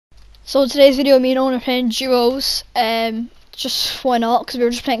So today's video, me and Owen are playing duos. Just why not? Because we were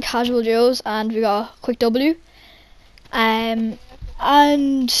just playing casual duos and we got a quick W. Yeah,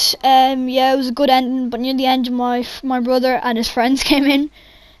 it was a good ending. But near the end, my brother and his friends came in,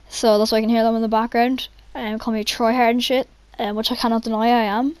 so that's why I can hear them in the background. Call me tryhard and shit, which I cannot deny I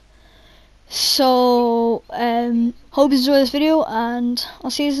am. So hope you enjoy this video, and I'll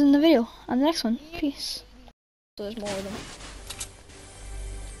see you in the video and the next one. Peace. So there's more of them.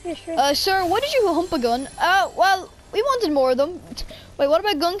 Yeah, sure. Sir, why did you hump a gun? Well, we wanted more of them. Wait, what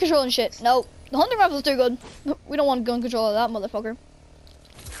about gun control and shit? No, the hunting rifle's too good. We don't want gun control of that motherfucker.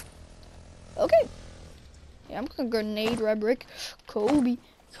 Okay. Yeah, I'm gonna grenade red brick. Kobe.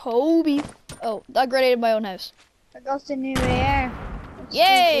 Oh, that grenaded my own house. I got the new air.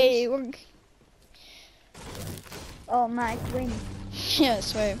 Yay! Oh my win. Yeah, I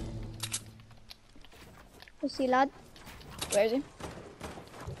swear. Who's he, lad? Where is he?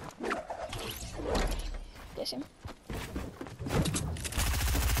 Yes, him.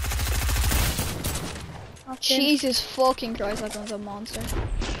 Okay. Jesus fucking Christ, that one's a monster.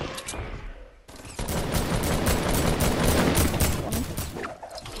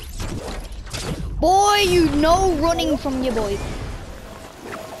 Boy, you know running from you, boy.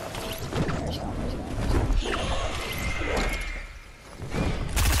 Where's he going?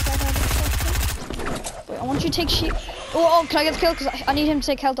 Wait, I want you to take sheep. Oh, can I get the kill? Because I need him to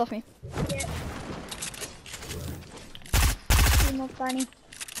take health off me. Yeah. Not funny.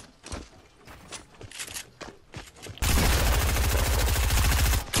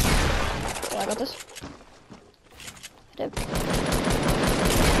 Oh, I got this. I did.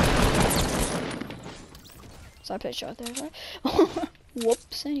 So I played shot there, right?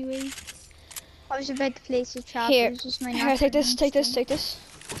 Whoops, anyway. I was about to place a trap. Here, It was just my here, take this.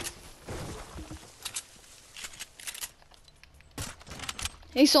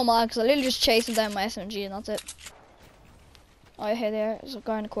 He's so mad because I literally just chased him down my SMG and that's it. Oh, yeah, hey there. There's a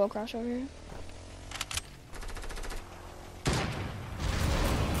guy in a quad crash over here.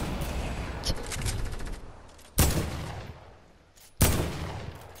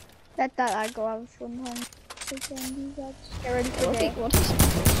 Let that I go out from home. Get ready for Okay, it. what is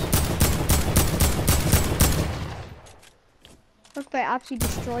Look by absolutely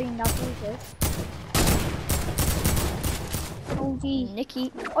destroying that building. Oh gee.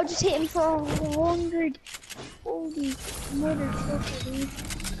 Nikki? I just hit him for 100. Holy mother trucker, dude.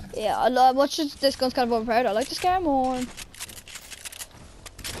 Yeah, I love. Watch this gun's kind of overpowered. I like this guy more.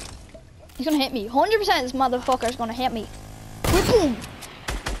 He's gonna hit me. 100% this motherfucker's gonna hit me. Boom!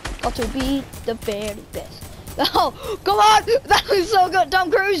 Got to be the very best. Oh, come on! That was so good, Tom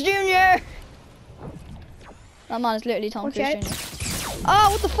Cruise Jr. That man is literally Tom Cruise Jr. Oh,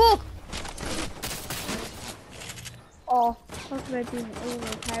 what the fuck? Oh, talk about being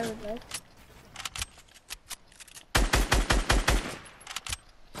overpowered, like.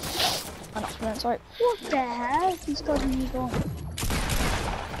 I'm not feeling sorry. What the hell? He's got a new gun.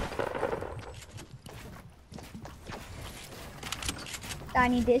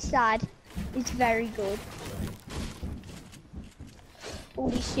 Danny, this side is very good.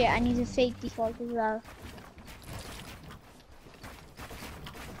 Holy shit, I need a fake default as well.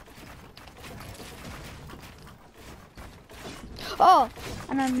 Oh!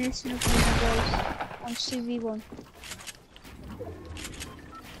 And I'm missing up one of those on 2v1.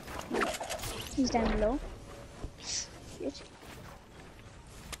 He's down below. Shit.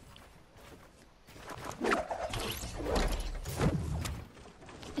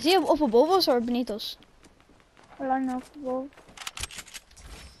 Is he up above us or beneath us? Well, I'm not above.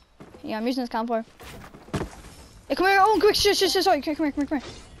 Yeah, I'm using this campfire. Hey, come here! Oh, quick! Shit! Sorry, come here!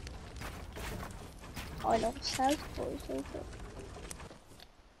 Oh, I love south boys.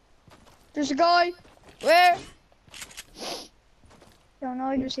 There's a guy! Where? Don't know,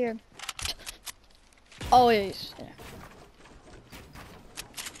 he was here. Oh, yeah, he's there.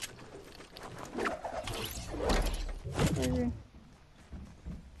 Where is he?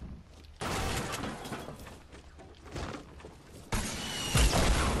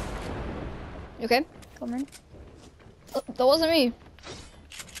 You okay? Coming. That wasn't me.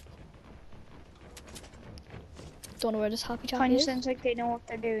 Don't know where this happy chappy Kinda is. sounds like they know what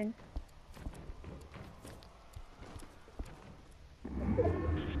they're doing.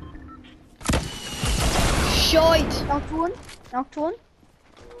 Shite! Knocked one.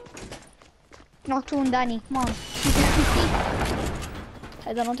 Knocked one, Danny. Come on.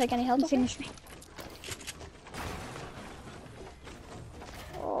 I don't take any health. Finish me.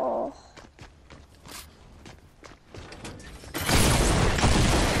 Oh.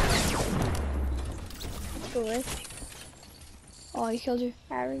 Let's go with. Oh, he killed you.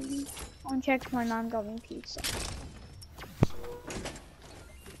 Harry. On check my mom got me pizza.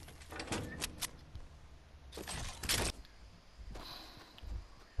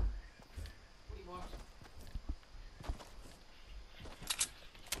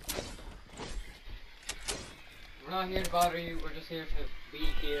 We're not here to bother you, we're just here to be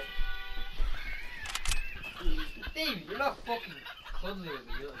here. Steve, you're not fucking cuddly with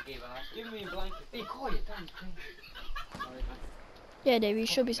me, you little gay ass. Give me a blanket. Be quiet, damn thing. Sorry, man. Yeah, Dave, you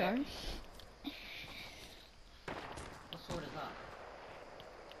should be sorry. What sword is that?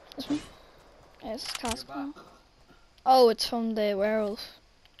 This one? Yeah, it's Your cast. back. Oh, it's from the werewolf.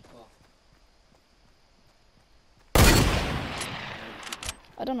 Oh.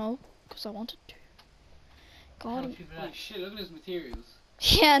 I don't know, because I wanted to. God. Shit, look at his materials.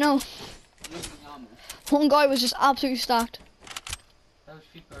 Yeah, I know. Look at his ammo. One guy was just absolutely stacked. How much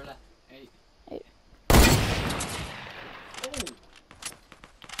people are left? 8. 8. Oh!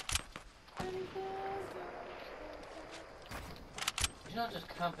 You should not just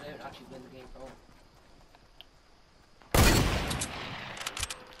camp it out and actually win the game, bro.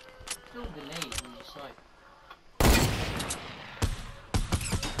 No delay when you snipe.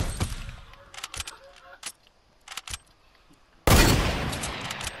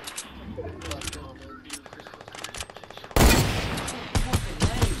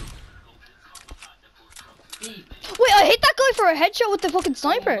 Wait, I hit that guy for a headshot with the fucking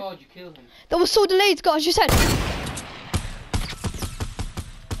sniper. Oh my god, you killed him. That was so delayed, guys. You said.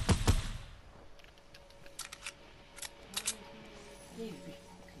 Please be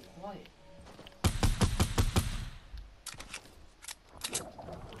fucking quiet.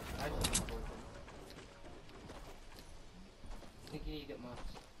 I think you need to get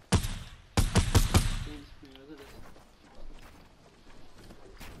marks. Please, look at this.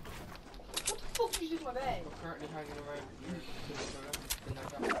 What the fuck did you do to my bed? We're currently hanging around here.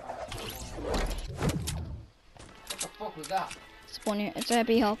 What the fuck was that? It's one here. It's a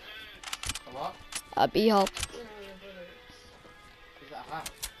B help. A what? A B help. Is that a hat?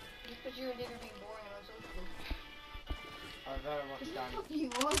 Just because you and Dave are being boring on social. I very much stand. What are you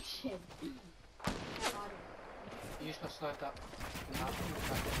watching? You just got sniped up.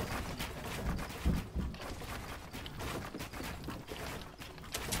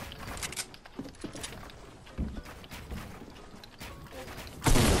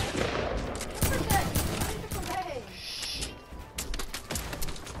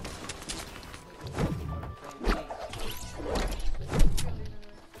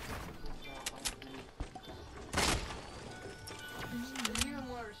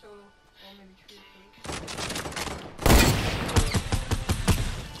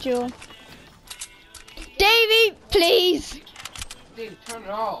 Joe. Davey, please. Dude, turn it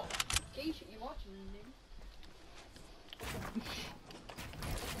off. Gay shit you watching, nigga.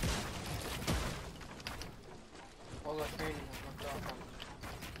 All that training has knocked off.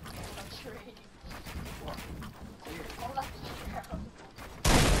 That's training. What? Here. All that shit.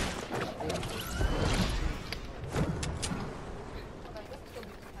 Okay, let's go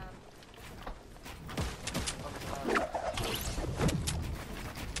get the cam.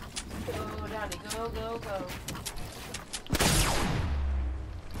 Go, Danny, go, go, go.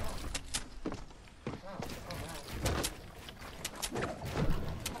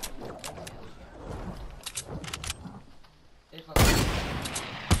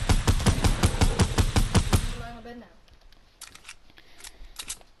 Lying on bed now.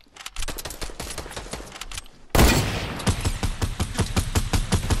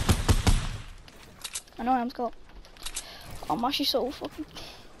 I know I'm Scott. I'm actually so fucking.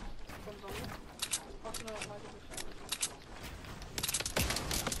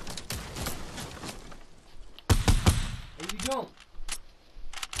 Are you done?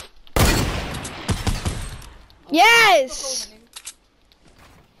 Yes!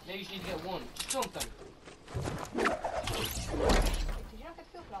 Now you just need to get one. Just jump then. Did you not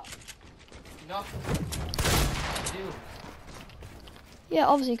get kill flop? No. Do. Yeah,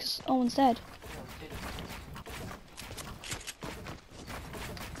 obviously, because Owen's dead. No, didn't.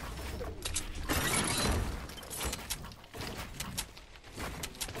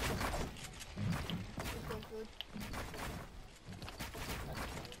 This one's good.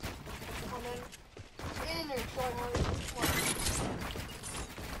 And then, get in there, try hard.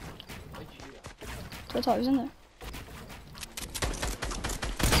 Why'd you do that? So I thought he was in there.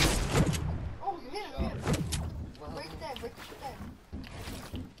 Oh, you hit him, hit him. Break it down, break the shit down.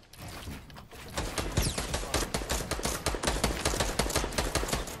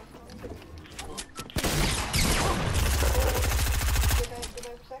 Go down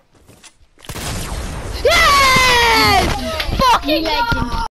for a sec. Yes! Fuck fucking Legends.